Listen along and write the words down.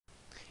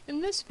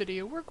In this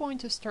video, we're going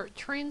to start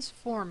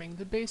transforming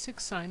the basic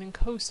sine and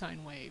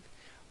cosine wave.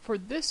 For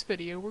this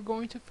video, we're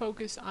going to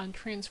focus on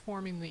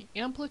transforming the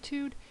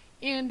amplitude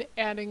and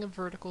adding a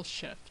vertical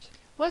shift.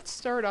 Let's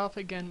start off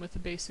again with the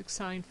basic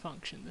sine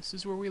function. This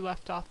is where we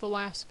left off the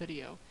last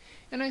video.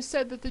 And I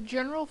said that the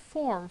general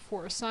form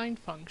for a sine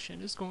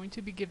function is going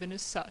to be given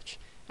as such.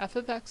 F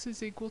of x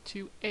is equal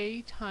to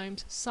a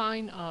times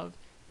sine of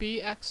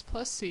bx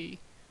plus c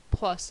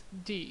plus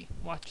d.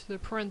 Watch the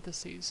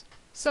parentheses.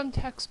 Some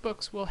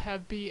textbooks will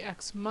have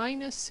bx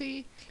minus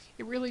c.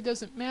 It really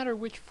doesn't matter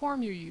which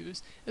form you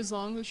use as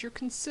long as you're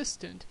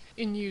consistent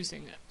in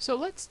using it. So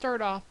let's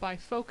start off by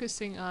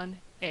focusing on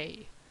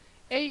a.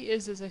 A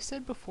is, as I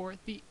said before,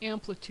 the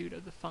amplitude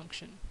of the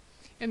function.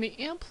 And the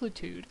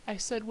amplitude, I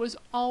said, was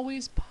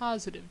always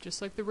positive.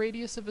 Just like the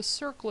radius of a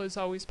circle is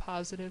always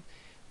positive,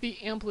 the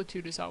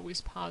amplitude is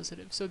always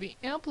positive. So the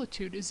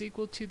amplitude is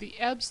equal to the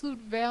absolute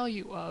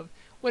value of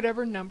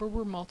whatever number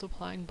we're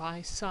multiplying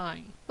by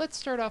sine. Let's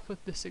start off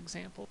with this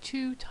example,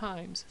 2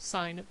 times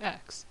sine of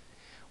x.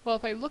 Well,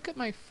 if I look at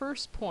my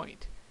first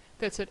point,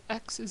 that's at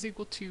x is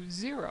equal to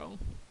 0,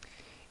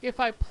 if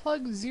I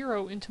plug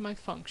 0 into my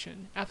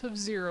function, f of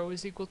 0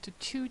 is equal to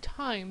 2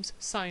 times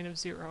sine of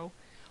 0,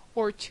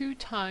 or 2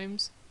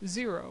 times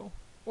 0,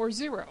 or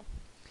 0.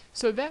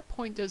 So that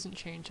point doesn't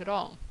change at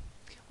all.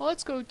 Well,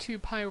 let's go to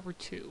pi over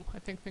 2. I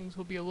think things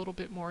will be a little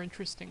bit more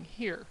interesting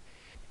here.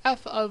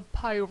 F of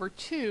pi over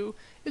 2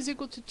 is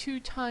equal to 2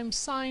 times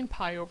sine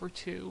pi over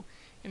 2.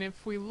 And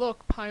if we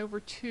look, pi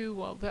over 2,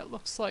 well, that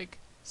looks like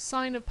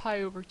sine of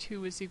pi over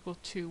 2 is equal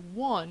to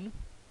 1.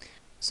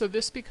 So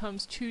this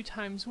becomes 2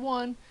 times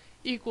 1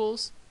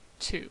 equals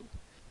 2.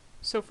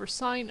 So for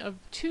sine of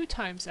 2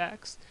 times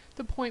x,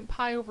 the point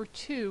pi over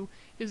 2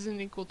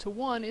 isn't equal to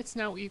 1, it's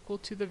now equal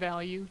to the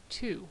value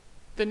 2.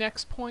 The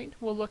next point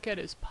we'll look at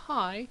is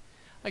pi.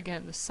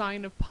 Again, the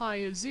sine of pi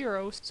is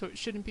 0, so it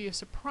shouldn't be a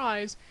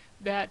surprise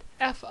that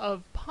f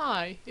of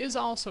pi is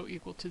also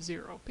equal to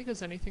 0,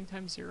 because anything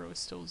times 0 is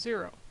still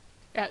 0.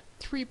 At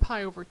 3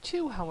 pi over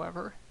 2,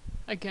 however,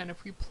 again,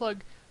 if we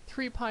plug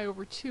 3 pi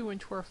over 2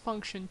 into our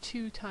function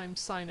 2 times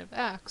sine of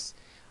x,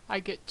 I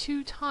get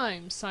 2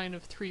 times sine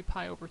of 3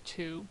 pi over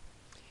 2,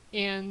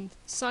 and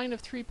sine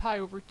of 3 pi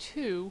over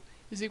 2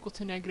 is equal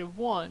to negative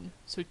 1,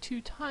 so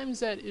 2 times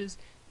that is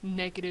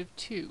negative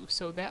 2,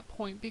 so that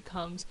point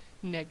becomes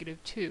negative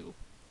 2.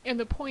 And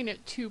the point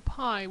at 2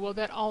 pi, well,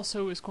 that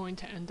also is going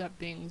to end up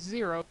being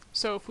 0.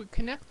 So if we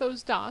connect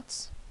those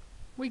dots,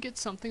 we get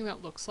something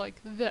that looks like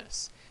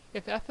this.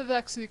 If f of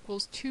x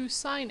equals 2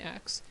 sine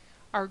x,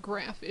 our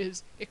graph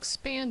is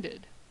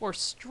expanded, or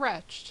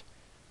stretched,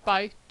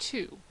 by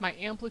 2. My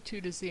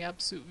amplitude is the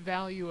absolute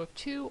value of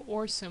 2,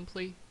 or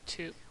simply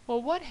 2.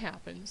 Well, what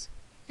happens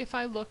if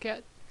I look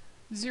at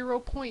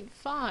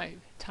 0.5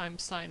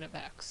 times sine of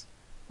x?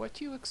 What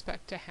do you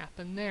expect to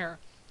happen there?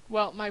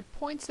 Well, my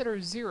points that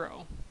are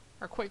 0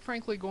 are quite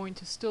frankly going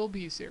to still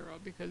be 0,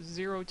 because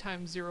 0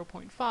 times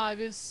 0.5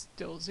 is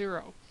still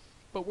 0.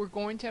 But we're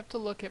going to have to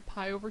look at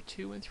pi over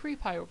 2 and 3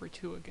 pi over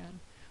 2 again.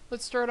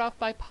 Let's start off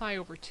by pi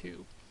over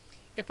 2.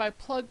 If I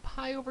plug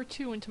pi over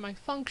 2 into my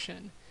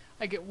function,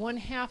 I get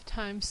 1/2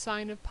 times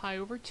sine of pi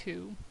over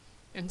 2,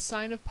 and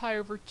sine of pi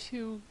over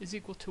 2 is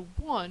equal to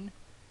 1,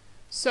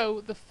 so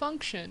the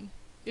function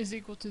is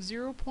equal to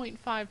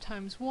 0.5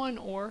 times 1,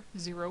 or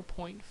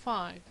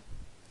 0.5.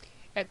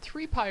 At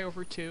 3 pi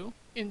over 2,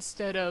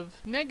 instead of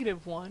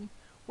negative 1,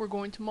 we're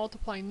going to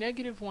multiply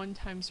negative 1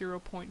 times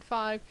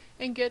 0.5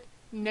 and get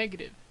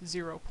negative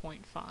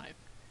 0.5.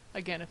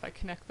 Again, if I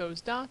connect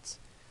those dots,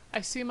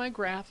 I see my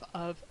graph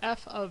of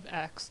f of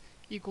x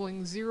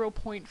equaling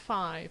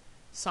 0.5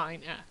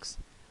 sine x.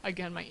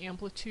 Again, my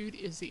amplitude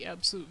is the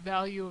absolute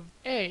value of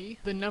a,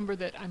 the number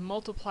that I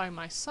multiply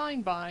my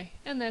sine by,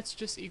 and that's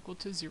just equal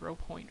to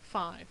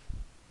 0.5.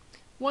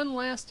 One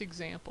last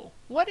example.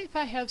 What if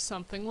I have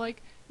something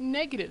like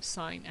negative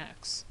sine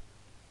x?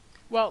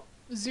 Well,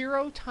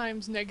 0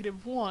 times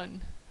negative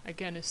 1,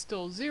 again, is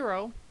still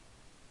 0,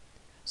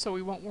 so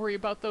we won't worry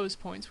about those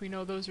points. We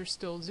know those are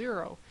still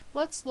 0.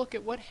 Let's look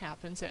at what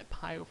happens at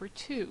pi over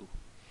 2.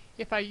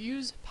 If I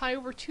use pi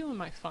over 2 in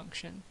my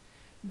function,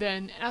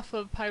 then f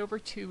of pi over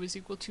 2 is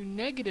equal to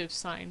negative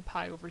sine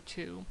pi over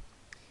 2.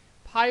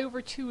 Pi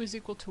over 2 is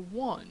equal to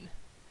 1.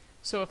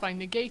 So if I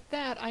negate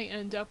that, I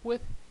end up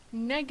with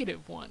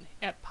negative 1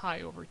 at pi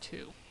over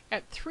 2.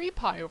 At 3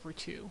 pi over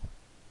 2,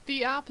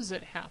 the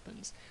opposite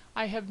happens.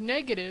 I have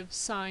negative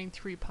sine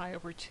 3 pi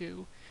over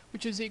 2,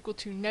 which is equal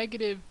to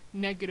negative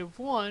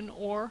 1,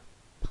 or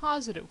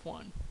positive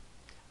 1.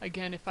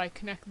 Again, if I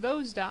connect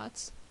those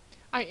dots,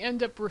 I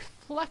end up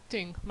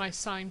reflecting my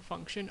sine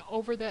function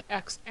over that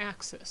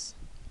x-axis.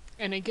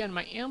 And again,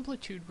 my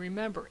amplitude,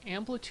 remember,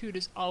 amplitude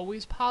is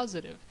always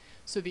positive,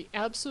 so the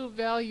absolute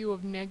value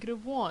of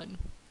negative 1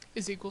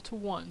 is equal to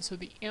 1. So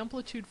the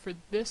amplitude for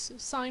this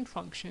sine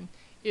function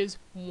is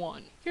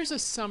 1. Here's a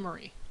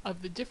summary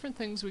of the different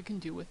things we can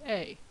do with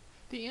a.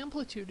 The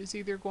amplitude is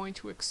either going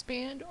to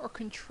expand or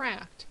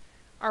contract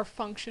our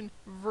function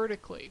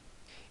vertically.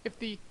 If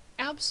the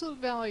absolute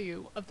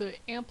value of the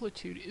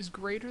amplitude is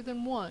greater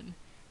than 1,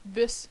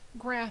 this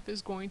graph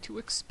is going to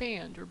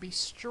expand or be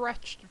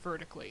stretched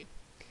vertically.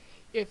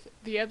 If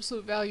the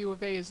absolute value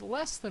of a is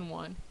less than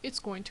 1, it's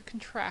going to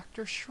contract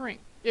or shrink.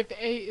 If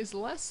a is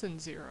less than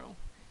 0,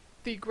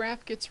 the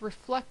graph gets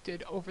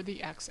reflected over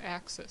the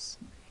x-axis.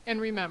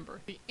 And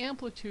remember, the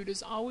amplitude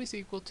is always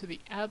equal to the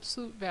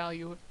absolute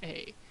value of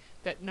a,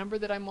 that number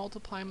that I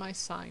multiply my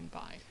sine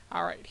by.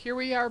 Alright, here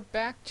we are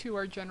back to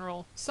our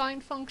general sine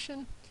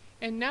function,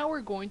 and now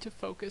we're going to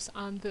focus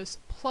on this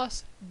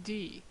plus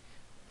d.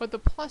 What the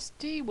plus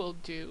d will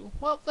do,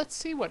 well, let's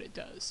see what it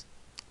does.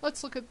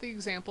 Let's look at the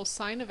example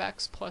sine of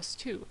x plus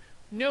 2.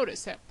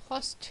 Notice that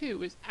plus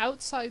 2 is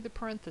outside the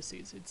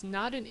parentheses. It's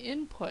not an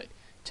input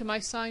to my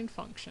sine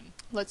function.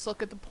 Let's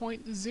look at the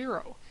point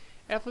 0.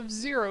 F of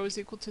 0 is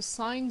equal to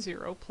sine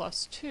 0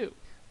 plus 2.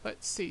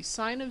 Let's see,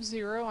 sine of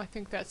 0, I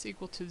think that's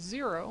equal to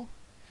 0.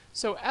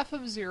 So f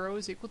of 0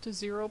 is equal to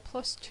 0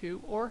 plus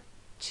 2, or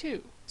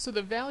 2. So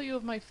the value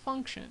of my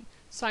function,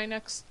 sine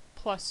x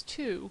plus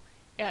 2,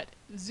 at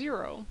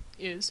 0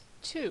 is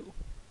 2.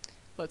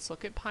 Let's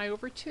look at pi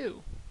over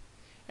 2.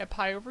 At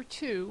pi over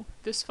 2,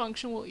 this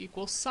function will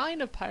equal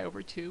sine of pi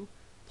over 2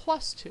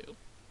 plus 2,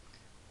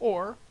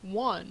 or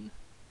 1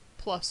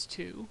 plus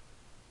 2,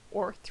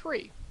 or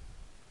 3.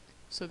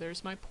 So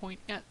there's my point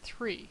at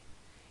 3.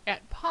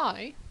 At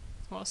pi,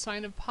 well,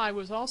 sine of pi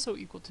was also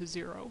equal to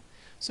 0,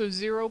 so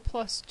 0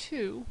 plus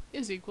 2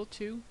 is equal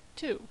to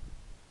 2.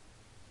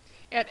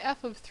 At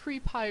f of 3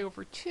 pi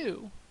over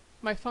 2,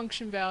 my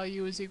function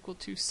value is equal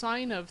to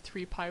sine of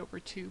 3 pi over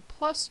 2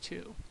 plus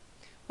 2.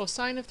 Well,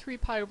 sine of 3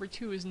 pi over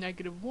 2 is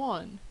negative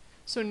 1,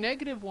 so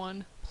negative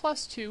 1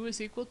 plus 2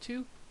 is equal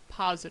to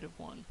positive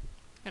 1.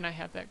 And I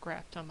have that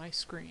graphed on my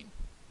screen.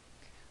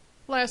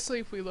 Lastly,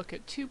 if we look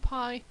at 2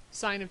 pi,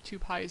 sine of 2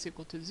 pi is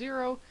equal to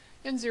 0,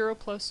 and 0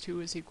 plus 2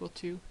 is equal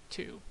to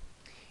 2.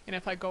 And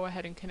if I go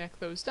ahead and connect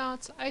those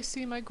dots, I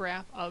see my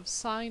graph of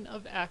sine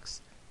of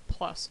x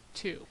plus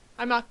 2.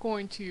 I'm not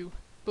going to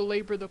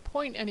belabor the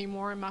point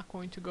anymore. I'm not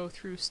going to go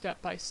through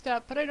step by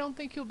step, but I don't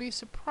think you'll be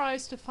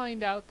surprised to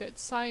find out that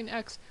sine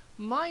x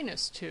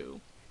minus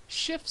 2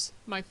 shifts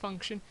my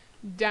function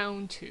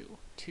down to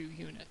 2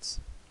 units.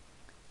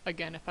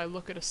 Again, if I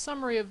look at a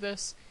summary of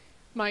this,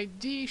 my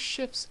d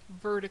shifts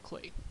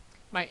vertically.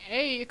 My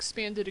a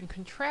expanded and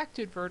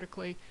contracted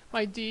vertically,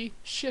 my d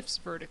shifts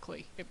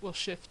vertically. It will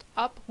shift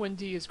up when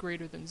d is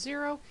greater than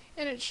 0,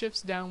 and it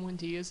shifts down when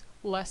d is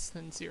less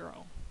than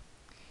 0.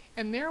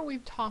 And there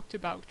we've talked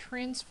about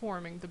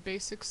transforming the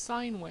basic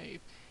sine wave,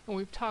 and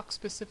we've talked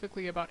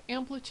specifically about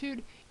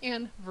amplitude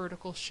and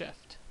vertical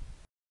shift.